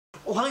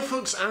Well, hi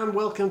folks, and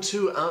welcome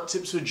to Art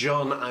Tips with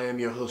John. I am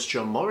your host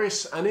John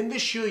Morris, and in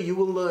this show you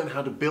will learn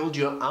how to build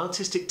your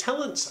artistic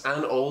talents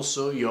and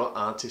also your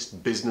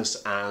artist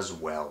business as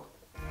well.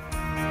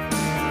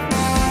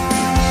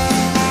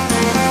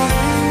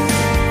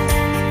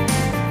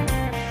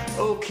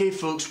 Okay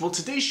folks, well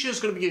today's show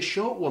is going to be a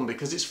short one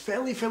because it's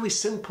fairly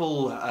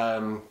simple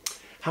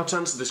how to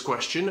answer this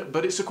question,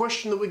 but it's a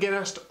question that we get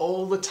asked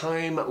all the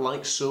time,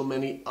 like so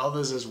many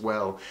others as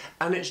well.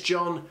 And it's,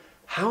 John,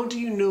 how do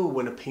you know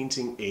when a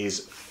painting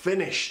is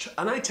finished?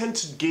 And I tend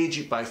to gauge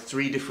it by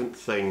three different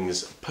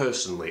things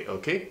personally,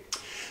 okay?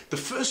 The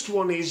first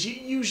one is you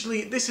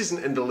usually, this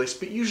isn't in the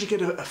list, but you usually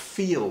get a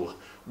feel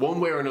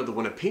one way or another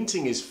when a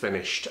painting is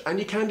finished, and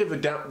you kind of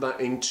adapt that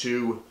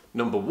into,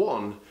 number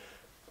one,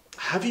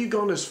 have you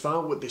gone as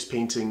far with this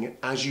painting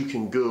as you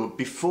can go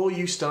before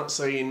you start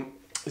saying,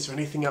 is there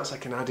anything else I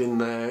can add in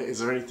there? Is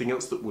there anything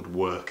else that would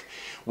work?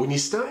 When you're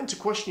starting to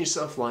question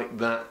yourself like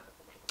that,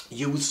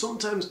 you would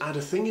sometimes add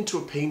a thing into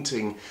a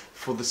painting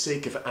for the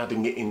sake of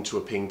adding it into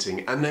a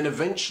painting. And then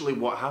eventually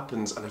what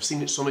happens, and I've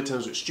seen it so many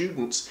times with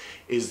students,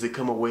 is they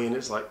come away and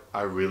it's like,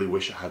 I really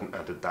wish I hadn't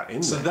added that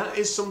in there. So that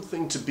is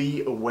something to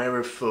be aware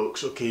of,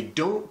 folks. Okay,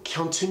 don't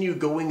continue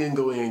going and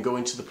going and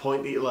going to the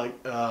point that you're like,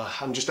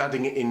 I'm just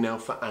adding it in now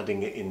for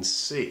adding it in's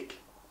sake.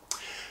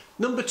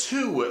 Number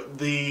two,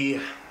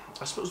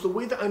 I suppose the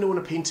way that I know when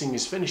a painting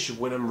is finished is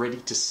when I'm ready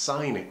to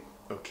sign it.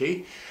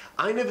 Okay,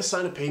 I never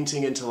sign a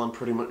painting until I'm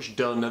pretty much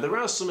done. Now there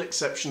are some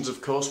exceptions,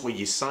 of course, where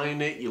you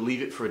sign it, you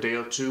leave it for a day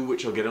or two,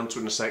 which I'll get onto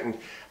in a second,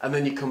 and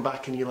then you come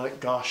back and you're like,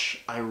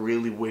 gosh, I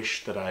really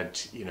wish that I'd,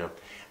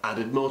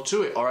 added more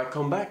to it. Or I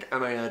come back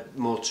and I add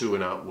more to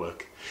an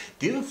artwork.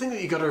 The other thing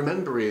that you got to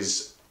remember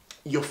is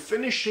you're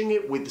finishing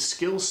it with the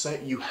skill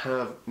set you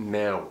have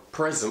now,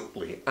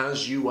 presently,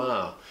 as you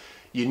are.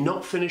 You're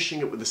not finishing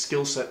it with the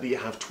skill set that you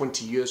have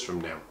 20 years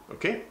from now,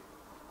 okay?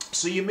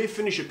 So you may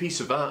finish a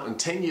piece of art and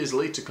 10 years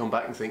later come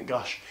back and think,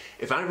 gosh,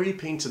 if I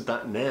repainted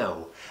that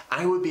now,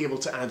 I would be able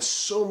to add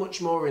so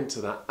much more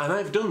into that. And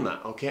I've done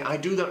that, okay? I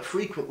do that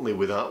frequently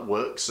with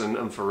artworks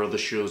and for other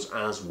shows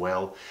as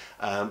well,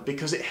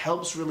 because it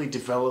helps really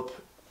develop,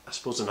 I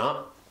suppose, an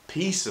art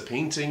piece, a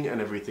painting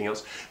and everything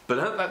else. But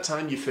at that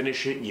time you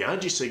finish it, you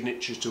add your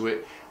signature to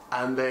it,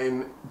 and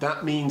then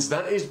that means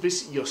that is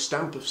basically your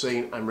stamp of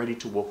saying, I'm ready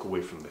to walk away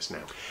from this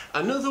now.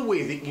 Another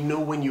way that you know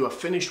when you are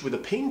finished with a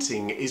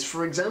painting is,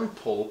 for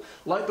example,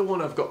 like the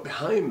one I've got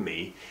behind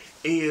me,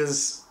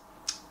 is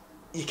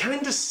you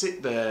kind of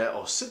sit there,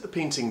 or sit the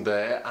painting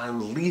there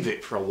and leave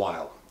it for a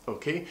while,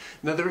 okay?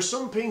 Now there are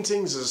some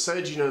paintings, as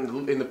I said,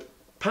 in the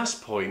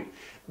past point,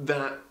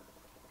 that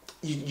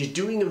you're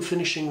doing and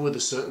finishing with a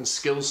certain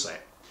skill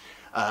set.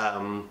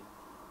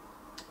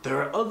 There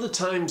are other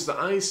times that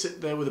I sit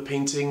there with a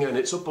painting and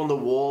it's up on the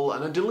wall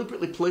and I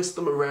deliberately place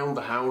them around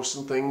the house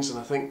and things, and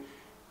I think,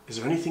 is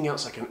there anything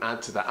else I can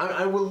add to that?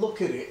 I will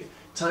look at it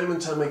time and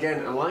time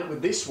again, and like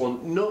with this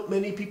one, not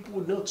many people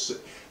would notice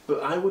it,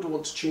 but I would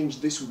want to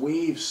change this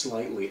wave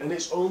slightly, and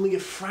it's only a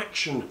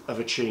fraction of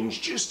a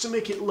change just to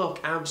make it look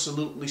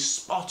absolutely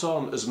spot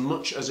on as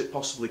much as it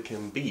possibly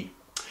can be.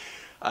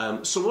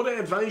 So what I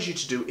advise you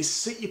to do is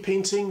sit your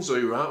paintings or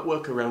your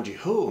artwork around your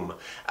home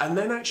and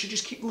then actually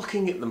just keep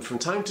looking at them from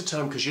time to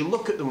time, because you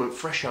look at them with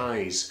fresh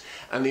eyes,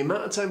 and the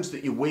amount of times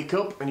that you wake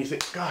up and you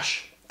think,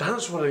 gosh,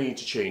 that's what I need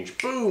to change.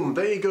 Boom,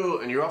 there you go,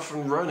 and you're off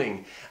and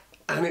running,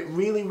 and it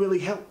really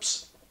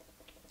helps.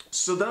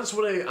 So that's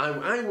what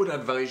I would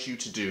advise you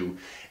to do,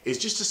 is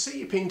just to sit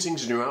your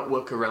paintings and your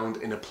artwork around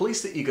in a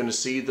place that you're going to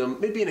see them,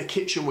 maybe in a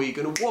kitchen where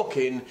you're going to walk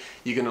in,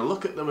 you're going to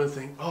look at them and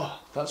think, oh,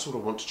 that's what I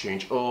want to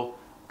change, or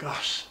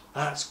gosh,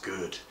 that's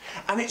good.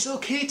 And it's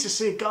okay to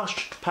say,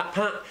 gosh, pat,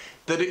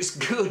 that it's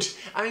good.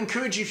 I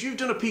encourage you, if you've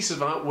done a piece of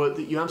artwork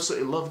that you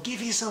absolutely love,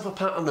 give yourself a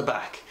pat on the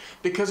back,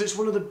 because it's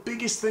one of the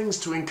biggest things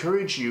to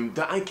encourage you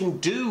that I can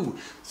do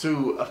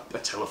through a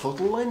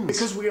telephoto lens.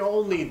 Because we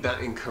all need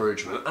that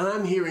encouragement, and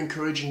I'm here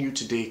encouraging you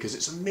today because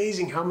it's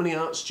amazing how many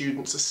art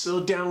students are so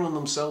down on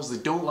themselves,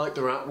 they don't like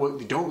their artwork,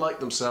 they don't like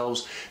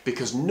themselves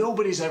because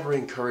nobody's ever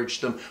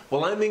encouraged them.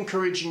 Well, I'm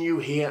encouraging you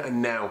here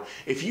and now.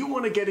 If you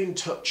want to get in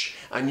touch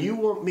and you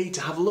want me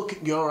to have a look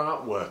at your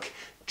artwork,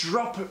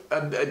 drop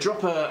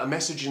a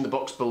message in the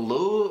box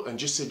below and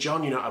just say,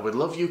 John, I would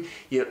love you.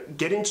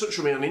 Get in touch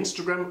with me on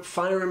Instagram,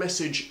 fire a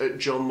message at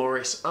John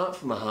Morris, Art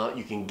from the Heart.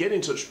 You can get in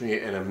touch with me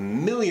in a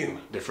million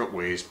different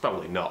ways,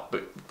 probably not,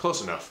 but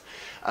close enough.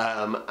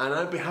 And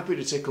I'd be happy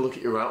to take a look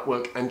at your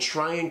artwork and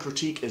try and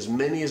critique as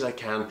many as I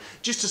can,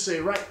 just to say,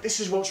 right, this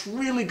is what's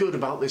really good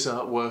about this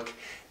artwork.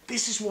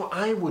 This is what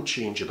I would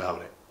change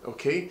about it.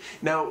 Okay,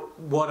 now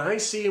what I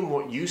see and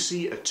what you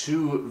see are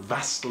two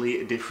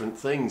vastly different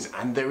things,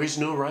 and there is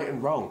no right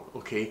and wrong,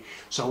 okay?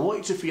 So I want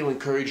you to feel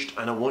encouraged,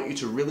 and I want you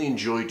to really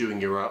enjoy doing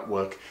your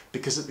artwork,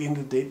 because at the end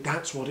of the day,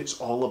 that's what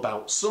it's all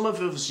about. Some of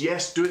us,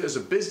 yes, do it as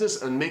a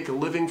business and make a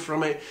living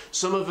from it.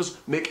 Some of us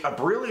make a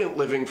brilliant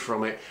living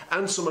from it,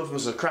 and some of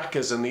us are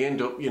crackers and they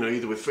end up,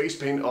 either with face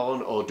paint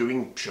on or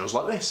doing shows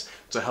like this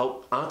to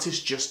help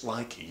artists just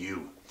like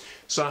you.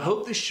 So I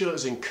hope this show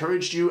has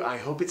encouraged you. I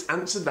hope it's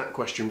answered that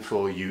question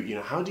for you. You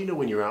know, how do you know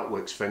when your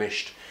artwork's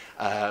finished?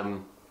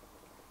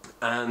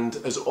 And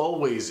as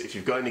always, if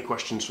you've got any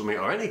questions for me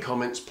or any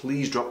comments,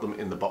 please drop them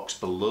in the box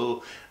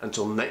below.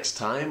 Until next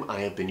time,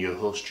 I have been your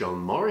host, John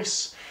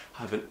Morris.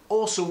 Have an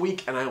awesome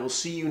week, and I will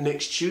see you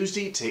next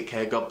Tuesday. Take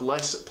care, God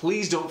bless.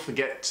 Please don't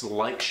forget to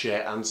like,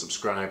 share, and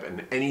subscribe,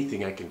 and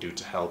anything I can do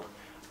to help,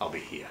 I'll be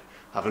here.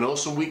 Have an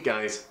awesome week,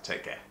 guys.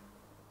 Take care.